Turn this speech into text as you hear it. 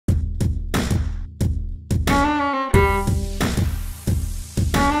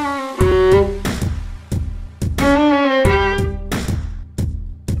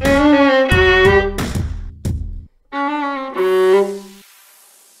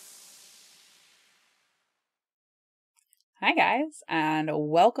Hi, guys, and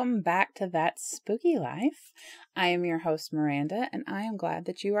welcome back to That Spooky Life. I am your host, Miranda, and I am glad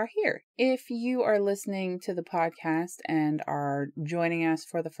that you are here. If you are listening to the podcast and are joining us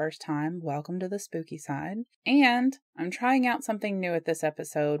for the first time, welcome to the spooky side. And I'm trying out something new at this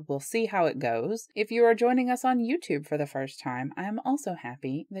episode. We'll see how it goes. If you are joining us on YouTube for the first time, I am also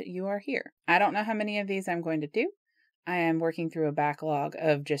happy that you are here. I don't know how many of these I'm going to do. I am working through a backlog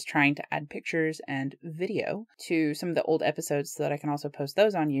of just trying to add pictures and video to some of the old episodes so that I can also post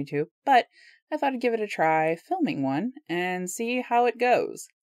those on YouTube, but I thought I'd give it a try filming one and see how it goes.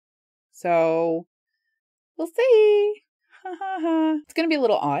 So, we'll see! It's going to be a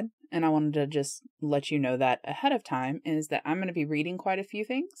little odd, and I wanted to just let you know that ahead of time, is that I'm going to be reading quite a few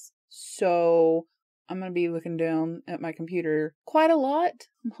things. So, I'm going to be looking down at my computer quite a lot.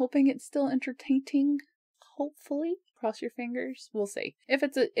 I'm hoping it's still entertaining. Hopefully. Cross your fingers. We'll see. If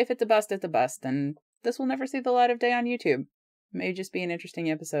it's a bust, it's a bust, and this will never see the light of day on YouTube. It may just be an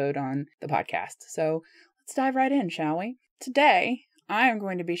interesting episode on the podcast. So let's dive right in, shall we? Today, I am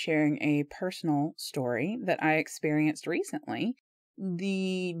going to be sharing a personal story that I experienced recently.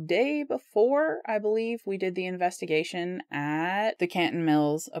 The day before, I believe, we did the investigation at the Canton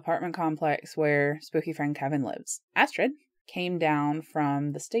Mills apartment complex where spooky friend Kevin lives. Astrid came down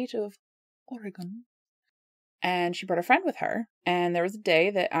from the state of Oregon, and she brought a friend with her. And there was a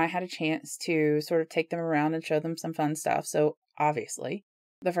day that I had a chance to sort of take them around and show them some fun stuff. So obviously,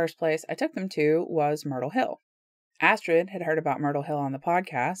 the first place I took them to was Myrtle Hill. Astrid had heard about Myrtle Hill on the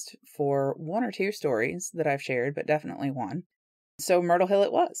podcast for one or two stories that I've shared, but definitely one. So Myrtle Hill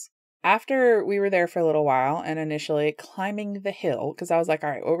it was. After we were there for a little while and initially climbing the hill, because I was like,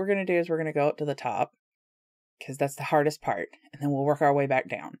 all right, what we're going to do is we're going to go up to the top because that's the hardest part. And then we'll work our way back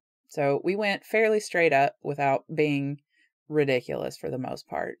down. So we went fairly straight up without being ridiculous for the most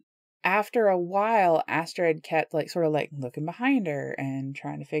part. After a while, Astrid kept sort of looking behind her and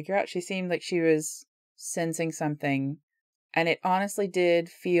trying to figure out. She seemed like she was sensing something. And it honestly did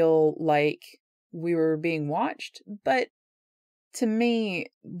feel like we were being watched. But to me,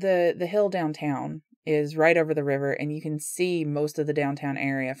 the hill downtown is right over the river, and you can see most of the downtown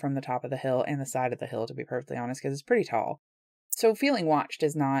area from the top of the hill and the side of the hill, to be perfectly honest, because it's pretty tall. So feeling watched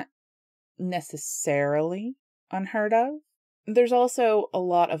is not necessarily unheard of. There's also a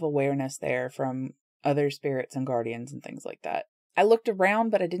lot of awareness there from other spirits and guardians and things like that. I looked around,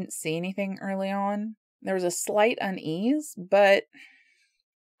 but I didn't see anything early on. There was a slight unease, but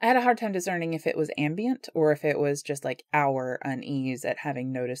I had a hard time discerning if it was ambient or if it was just our unease at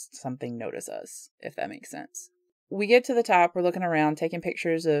having noticed something notice us, if that makes sense. We get to the top, we're looking around, taking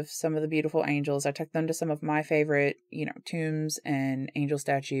pictures of some of the beautiful angels. I took them to some of my favorite, tombs and angel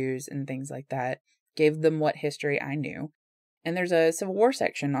statues and things like that. Gave them what history I knew. And there's a Civil War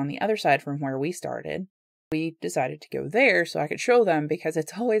section on the other side from where we started. We decided to go there so I could show them because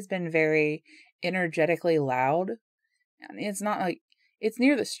it's always been very energetically loud. And it's not it's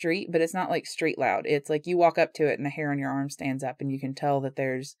near the street, but it's not street loud. It's you walk up to it and the hair on your arm stands up and you can tell that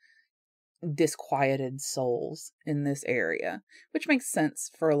there's disquieted souls in this area, which makes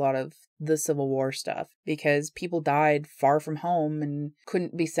sense for a lot of the Civil War stuff because people died far from home and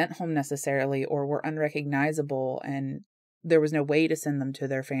couldn't be sent home necessarily or were unrecognizable, and there was no way to send them to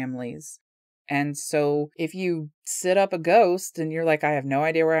their families. And so if you sit up a ghost and you're like, I have no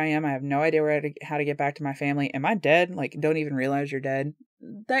idea where I am, I have no idea how to get back to my family, am I dead? Don't even realize you're dead.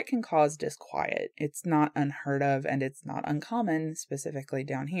 That can cause disquiet. It's not unheard of and it's not uncommon, specifically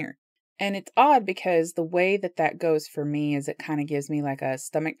down here. And it's odd because the way that goes for me is it kind of gives me a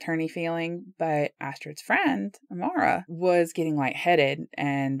stomach turny feeling. But Astrid's friend, Amara, was getting lightheaded,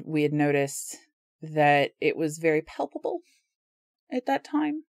 and we had noticed that it was very palpable at that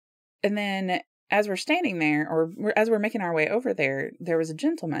time. And then as we're standing there, or as we're making our way over there, there was a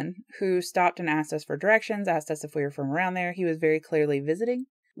gentleman who stopped and asked us for directions, asked us if we were from around there. He was very clearly visiting.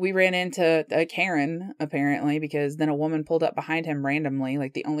 We ran into a Karen, apparently, because then a woman pulled up behind him randomly,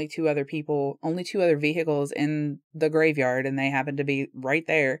 the only two other vehicles in the graveyard, and they happened to be right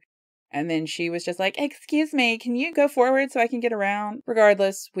there. And then she was just like, excuse me, can you go forward so I can get around?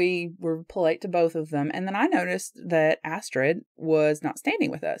 Regardless, we were polite to both of them. And then I noticed that Astrid was not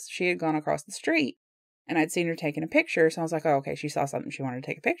standing with us. She had gone across the street. And I'd seen her taking a picture, so I was like, oh, okay, she saw something she wanted to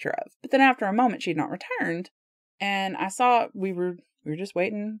take a picture of. But then after a moment, she'd not returned. And I saw we were just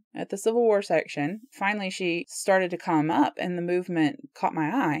waiting at the Civil War section. Finally, she started to come up and the movement caught my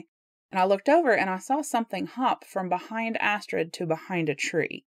eye. And I looked over and I saw something hop from behind Astrid to behind a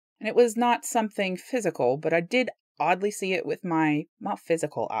tree. And it was not something physical, but I did oddly see it with my not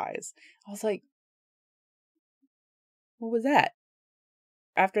physical eyes. I was like, what was that?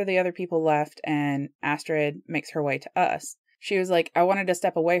 After the other people left and Astrid makes her way to us, she was like, I wanted to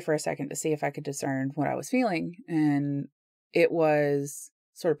step away for a second to see if I could discern what I was feeling. And it was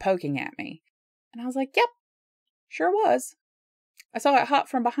sort of poking at me. And I was like, yep, sure was. I saw it hop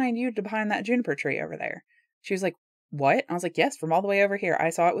from behind you to behind that juniper tree over there. She was like, what? I was like, yes, from all the way over here. I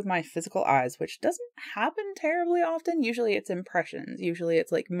saw it with my physical eyes, which doesn't happen terribly often. Usually it's impressions. Usually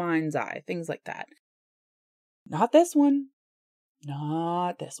it's like mind's eye, things like that. Not this one.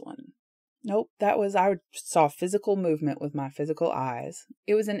 Not this one. Nope, I saw physical movement with my physical eyes.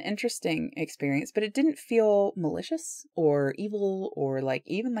 It was an interesting experience, but it didn't feel malicious or evil or like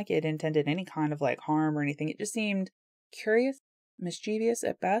even like it intended any kind of like harm or anything. It just seemed curious, mischievous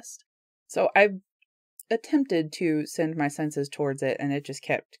at best. So I attempted to send my senses towards it and it just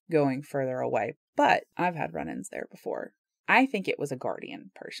kept going further away. But I've had run-ins there before. I think it was a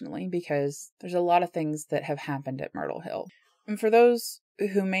guardian personally because there's a lot of things that have happened at Myrtle Hill. And for those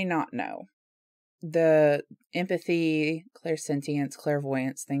who may not know, the empathy, clairsentience,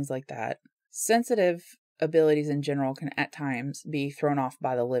 clairvoyance, things like that, sensitive abilities in general can at times be thrown off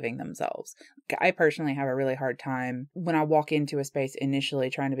by the living themselves. I personally have a really hard time when I walk into a space initially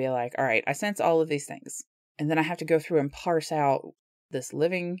trying to be like, all right, I sense all of these things. And then I have to go through and parse out this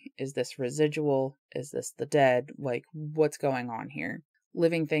living, is this residual, is this the dead, like what's going on here?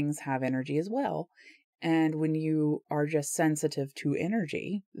 Living things have energy as well. And when you are just sensitive to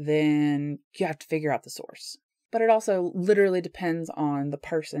energy, then you have to figure out the source. But it also literally depends on the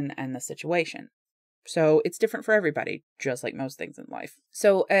person and the situation. So it's different for everybody, just like most things in life.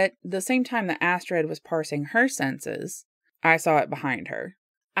 So at the same time that Astrid was parsing her senses, I saw it behind her.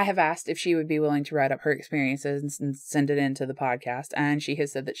 I have asked if she would be willing to write up her experiences and send it into the podcast. And she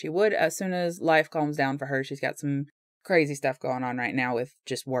has said that she would as soon as life calms down for her. She's got some crazy stuff going on right now with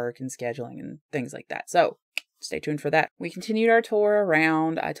just work and scheduling and things like that. So stay tuned for that. We continued our tour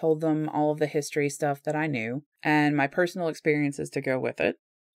around. I told them all of the history stuff that I knew and my personal experiences to go with it,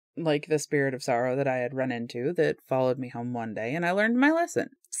 like the spirit of sorrow that I had run into that followed me home one day, and I learned my lesson.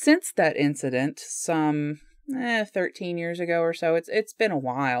 Since that incident, some 13 years ago or so, it's been a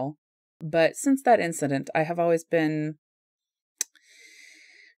while, but since that incident, I have always been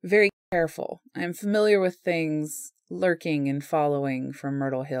very careful. I'm familiar with things lurking and following from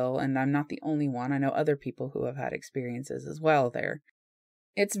Myrtle Hill, and I'm not the only one. I know other people who have had experiences as well there.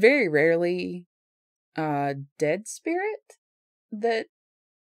 It's very rarely a dead spirit that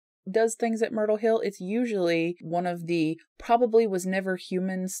does things at Myrtle Hill. It's usually one of the probably was never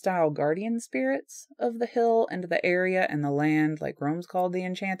human style guardian spirits of the hill and the area and the land, like Rome's called the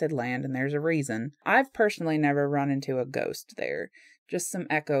Enchanted Land, and there's a reason. I've personally never run into a ghost there, just some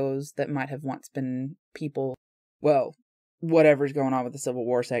echoes that might have once been people. Well, whatever's going on with the Civil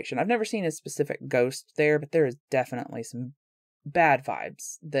War section. I've never seen a specific ghost there, but there is definitely some bad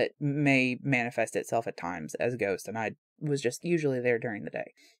vibes that may manifest itself at times as ghosts, and I was just usually there during the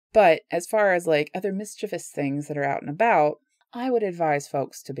day. But as far as like other mischievous things that are out and about, I would advise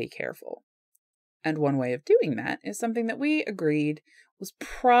folks to be careful. And one way of doing that is something that we agreed was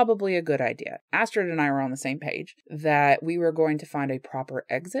probably a good idea. Astrid and I were on the same page that we were going to find a proper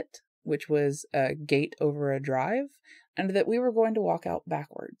exit, which was a gate over a drive, and that we were going to walk out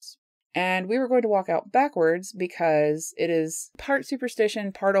backwards. And we were going to walk out backwards because it is part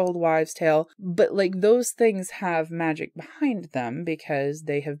superstition, part old wives' tale, but like those things have magic behind them because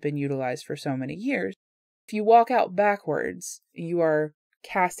they have been utilized for so many years. If you walk out backwards, you are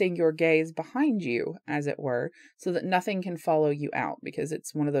casting your gaze behind you, as it were, so that nothing can follow you out, because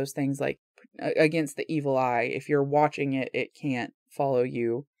it's one of those things like against the evil eye. If you're watching it, it can't follow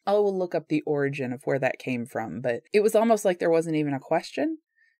you. I will look up the origin of where that came from, but it was almost like there wasn't even a question.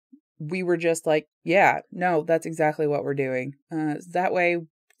 We were just like, yeah, no, that's exactly what we're doing. That way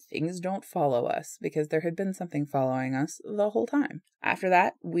things don't follow us, because there had been something following us the whole time. After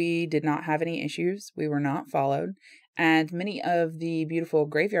that, we did not have any issues. We were not followed. And many of the beautiful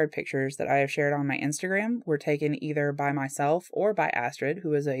graveyard pictures that I have shared on my Instagram were taken either by myself or by Astrid,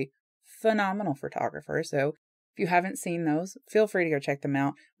 who is a phenomenal photographer. So if you haven't seen those, feel free to go check them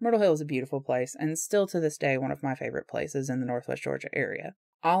out. Myrtle Hill is a beautiful place, and still to this day, one of my favorite places in the Northwest Georgia area.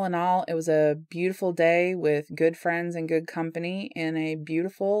 All in all, it was a beautiful day with good friends and good company in a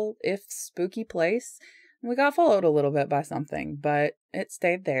beautiful, if spooky place. We got followed a little bit by something, but it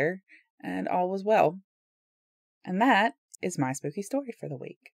stayed there, and all was well. And that is my spooky story for the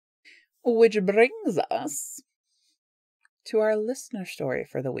week. Which brings us to our listener story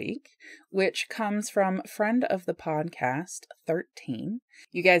for the week, which comes from friend of the podcast, 13.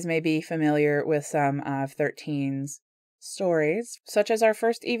 You guys may be familiar with some of 13's stories, such as our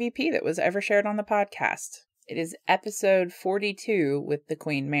first EVP that was ever shared on the podcast. It is episode 42 with the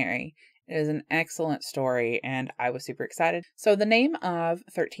Queen Mary. It is an excellent story, and I was super excited. So the name of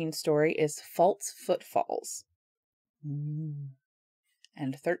 13's story is False Footfalls. And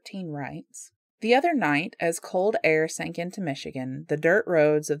 13 writes, "The other night, as cold air sank into Michigan, the dirt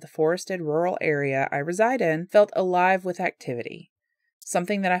roads of the forested rural area I reside in felt alive with activity,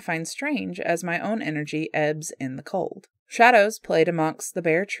 something that I find strange as my own energy ebbs in the cold. Shadows played amongst the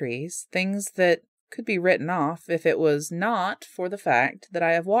bare trees, things that could be written off if it was not for the fact that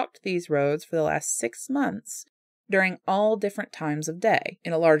I have walked these roads for the last 6 months during all different times of day,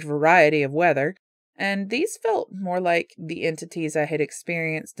 in a large variety of weather, and these felt more like the entities I had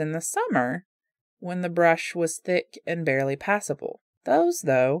experienced in the summer when the brush was thick and barely passable. Those,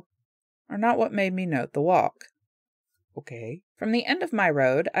 though, are not what made me note the walk. Okay. From the end of my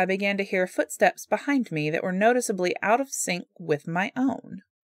road, I began to hear footsteps behind me that were noticeably out of sync with my own.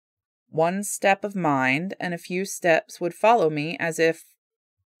 One step of mine and a few steps would follow me as if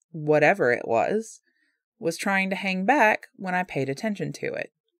whatever it was trying to hang back when I paid attention to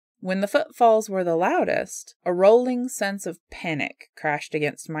it. When the footfalls were the loudest, a rolling sense of panic crashed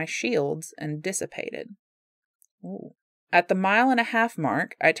against my shields and dissipated. Ooh. At the 1.5 mile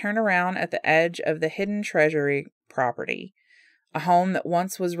mark, I turn around at the edge of the hidden treasury property, a home that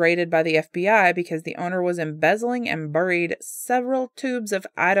once was raided by the FBI because the owner was embezzling and buried several tubes of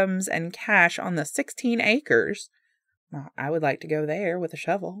items and cash on the 16 acres. Well, I would like to go there with a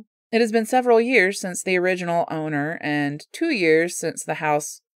shovel. It has been several years since the original owner and 2 years since the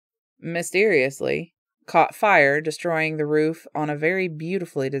house mysteriously caught fire, destroying the roof on a very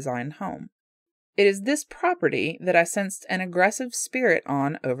beautifully designed home. It is this property that I sensed an aggressive spirit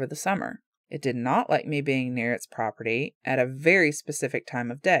on over the summer. It did not like me being near its property at a very specific time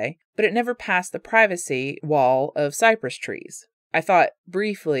of day, but it never passed the privacy wall of cypress trees. I thought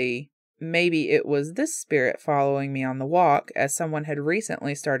briefly maybe it was this spirit following me on the walk, as someone had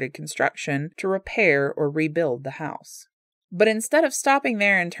recently started construction to repair or rebuild the house. But instead of stopping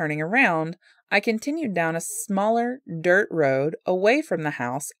there and turning around, I continued down a smaller dirt road away from the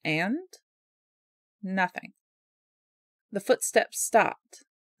house, and nothing. The footsteps stopped.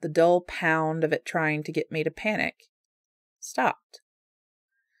 The dull pound of it trying to get me to panic stopped.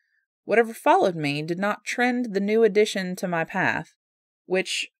 Whatever followed me did not trend the new addition to my path,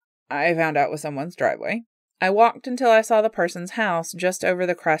 which I found out was someone's driveway. I walked until I saw the person's house just over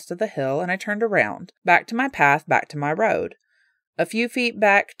the crest of the hill, and I turned around, back to my path, back to my road. A few feet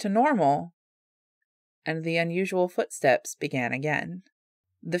back to normal, and the unusual footsteps began again.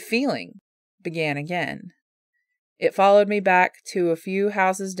 The feeling began again. It followed me back to a few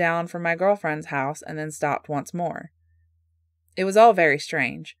houses down from my girlfriend's house and then stopped once more. It was all very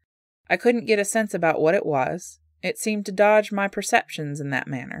strange. I couldn't get a sense about what it was. It seemed to dodge my perceptions in that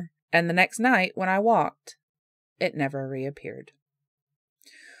manner. And the next night, when I walked, it never reappeared.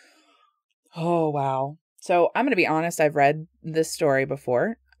 Oh, wow. So I'm going to be honest, I've read this story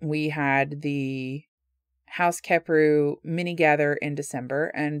before. We had the House Kepru mini gather in December,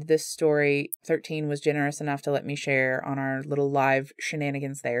 and this story, 13 was generous enough to let me share on our little live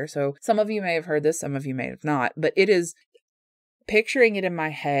shenanigans there. So some of you may have heard this, some of you may have not, but it is, picturing it in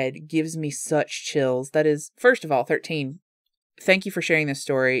my head gives me such chills. That is, first of all, 13, thank you for sharing this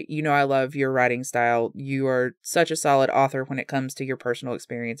story. You know I love your writing style. You are such a solid author when it comes to your personal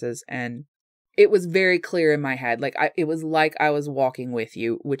experiences, and it was very clear in my head. It was like I was walking with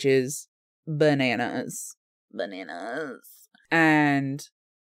you, which is bananas. And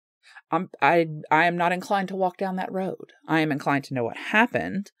I am not inclined to walk down that road. I am inclined to know what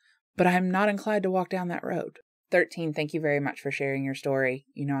happened, but I am not inclined to walk down that road. 13, thank you very much for sharing your story.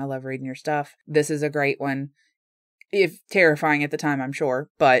 You know I love reading your stuff. This is a great one. If terrifying at the time, I'm sure,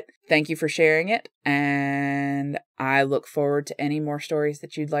 but thank you for sharing it, and I look forward to any more stories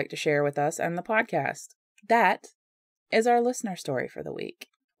that you'd like to share with us and the podcast. That is our listener story for the week.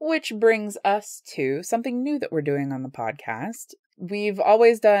 Which brings us to something new that we're doing on the podcast. We've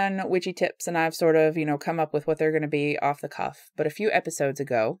always done witchy tips, and I've sort of, come up with what they're going to be off the cuff. But a few episodes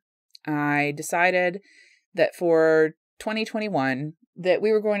ago, I decided that for 2021, that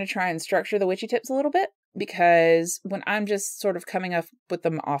we were going to try and structure the witchy tips a little bit. Because when I'm just sort of coming up with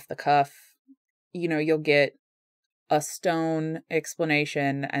them off the cuff, you'll get a stone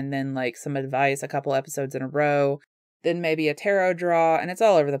explanation and then some advice a couple episodes in a row. Then maybe a tarot draw, and it's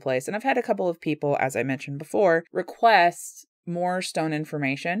all over the place. And I've had a couple of people, as I mentioned before, request more stone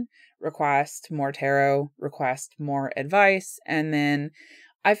information, request more tarot, request more advice, and then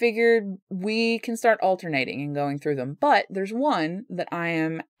I figured we can start alternating and going through them. But there's one that I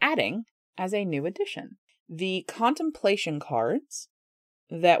am adding as a new addition. The contemplation cards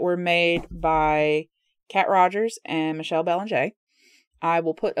that were made by Kat Rogers and Michelle Belanger. I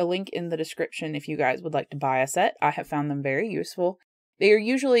will put a link in the description if you guys would like to buy a set. I have found them very useful. They are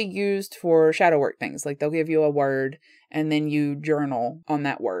usually used for shadow work things. Like they'll give you a word and then you journal on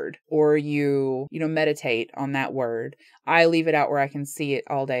that word, or you meditate on that word. I leave it out where I can see it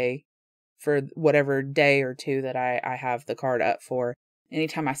all day for whatever day or two that I have the card up for.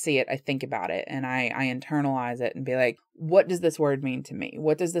 Anytime I see it, I think about it and I internalize it and be like, what does this word mean to me?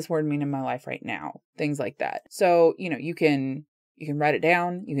 What does this word mean in my life right now? Things like that. So, you can write it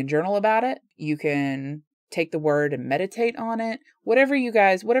down. You can journal about it. You can take the word and meditate on it.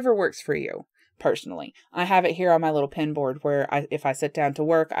 Whatever works for you personally. I have it here on my little pin board where if I sit down to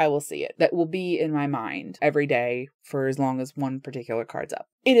work, I will see it. That will be in my mind every day for as long as one particular card's up.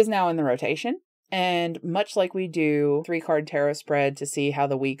 It is now in the rotation. And much like we do 3-card tarot spread to see how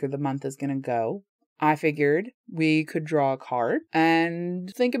the week or the month is going to go, I figured we could draw a card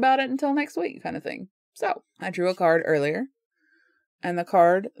and think about it until next week kind of thing. So I drew a card earlier. And the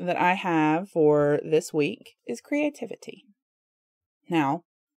card that I have for this week is creativity. Now,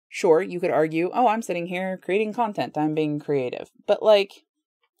 sure, you could argue, oh, I'm sitting here creating content. I'm being creative. But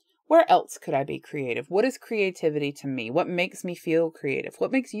where else could I be creative? What is creativity to me? What makes me feel creative?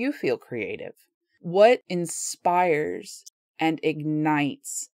 What makes you feel creative? What inspires and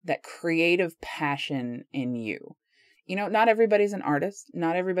ignites that creative passion in you? Not everybody's an artist.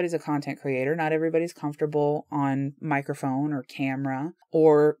 Not everybody's a content creator. Not everybody's comfortable on microphone or camera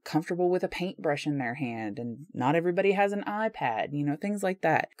or comfortable with a paintbrush in their hand. And not everybody has an iPad, things like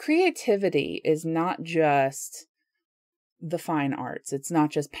that. Creativity is not just the fine arts. It's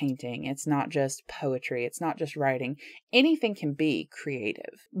not just painting. It's not just poetry. It's not just writing. Anything can be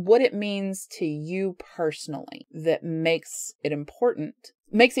creative. What it means to you personally that makes it important,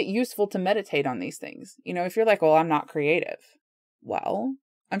 makes it useful to meditate on these things. If you're like, well, I'm not creative. Well,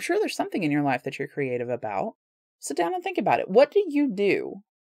 I'm sure there's something in your life that you're creative about. Sit down and think about it. What do you do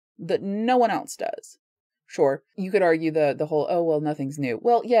that no one else does? Sure, you could argue the whole, oh, well, nothing's new.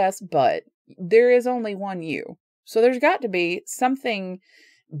 Well, yes, but there is only one you. So there's got to be something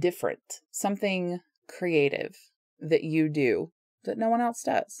different, something creative that you do that no one else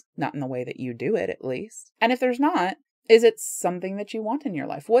does. Not in the way that you do it, at least. And if there's not, is it something that you want in your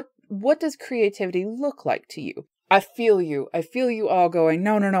life? What does creativity look like to you? I feel you. I feel you all going,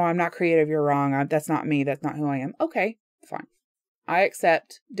 no, I'm not creative. You're wrong. That's not me. That's not who I am. Okay, fine. I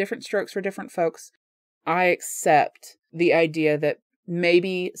accept different strokes for different folks. I accept the idea that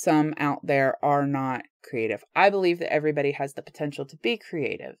maybe some out there are not creative. I believe that everybody has the potential to be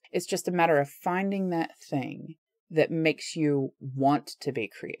creative. It's just a matter of finding that thing that makes you want to be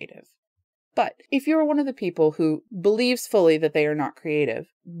creative. But if you're one of the people who believes fully that they are not creative,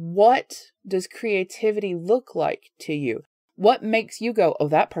 what does creativity look like to you? What makes you go, oh,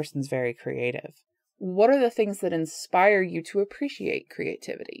 that person's very creative? What are the things that inspire you to appreciate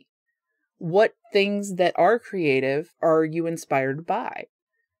creativity? What things that are creative are you inspired by?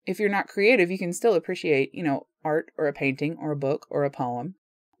 If you're not creative, you can still appreciate, art or a painting or a book or a poem.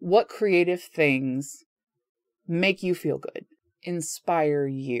 What creative things make you feel good, inspire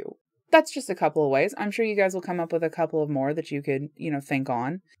you? That's just a couple of ways. I'm sure you guys will come up with a couple of more that you could, think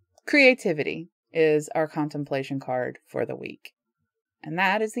on. Creativity is our contemplation card for the week. And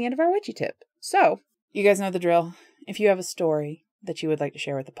that is the end of our witchy tip. So, you guys know the drill. If you have a story that you would like to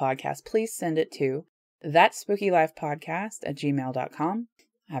share with the podcast, please send it to ThatSpookyLifePodcast@gmail.com.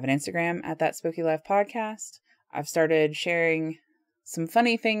 I have an Instagram at ThatSpookyLifePodcast. I've started sharing some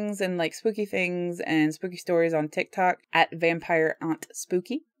funny things and spooky things and spooky stories on TikTok at Vampire Aunt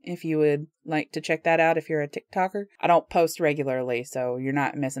Spooky. If you would like to check that out if you're a TikToker. I don't post regularly, so you're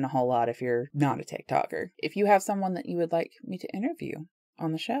not missing a whole lot if you're not a TikToker. If you have someone that you would like me to interview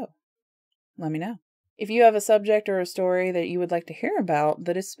on the show, let me know. If you have a subject or a story that you would like to hear about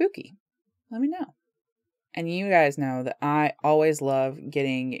that is spooky, let me know. And you guys know that I always love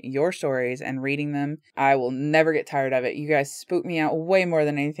getting your stories and reading them. I will never get tired of it. You guys spook me out way more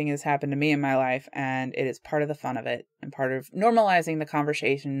than anything has happened to me in my life, and it is part of the fun of it and part of normalizing the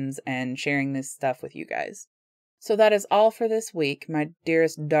conversations and sharing this stuff with you guys. So that is all for this week, my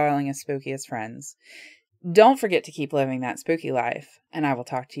dearest, darlingest, spookiest friends. Don't forget to keep living that spooky life, and I will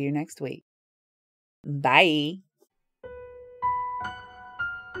talk to you next week. Bye.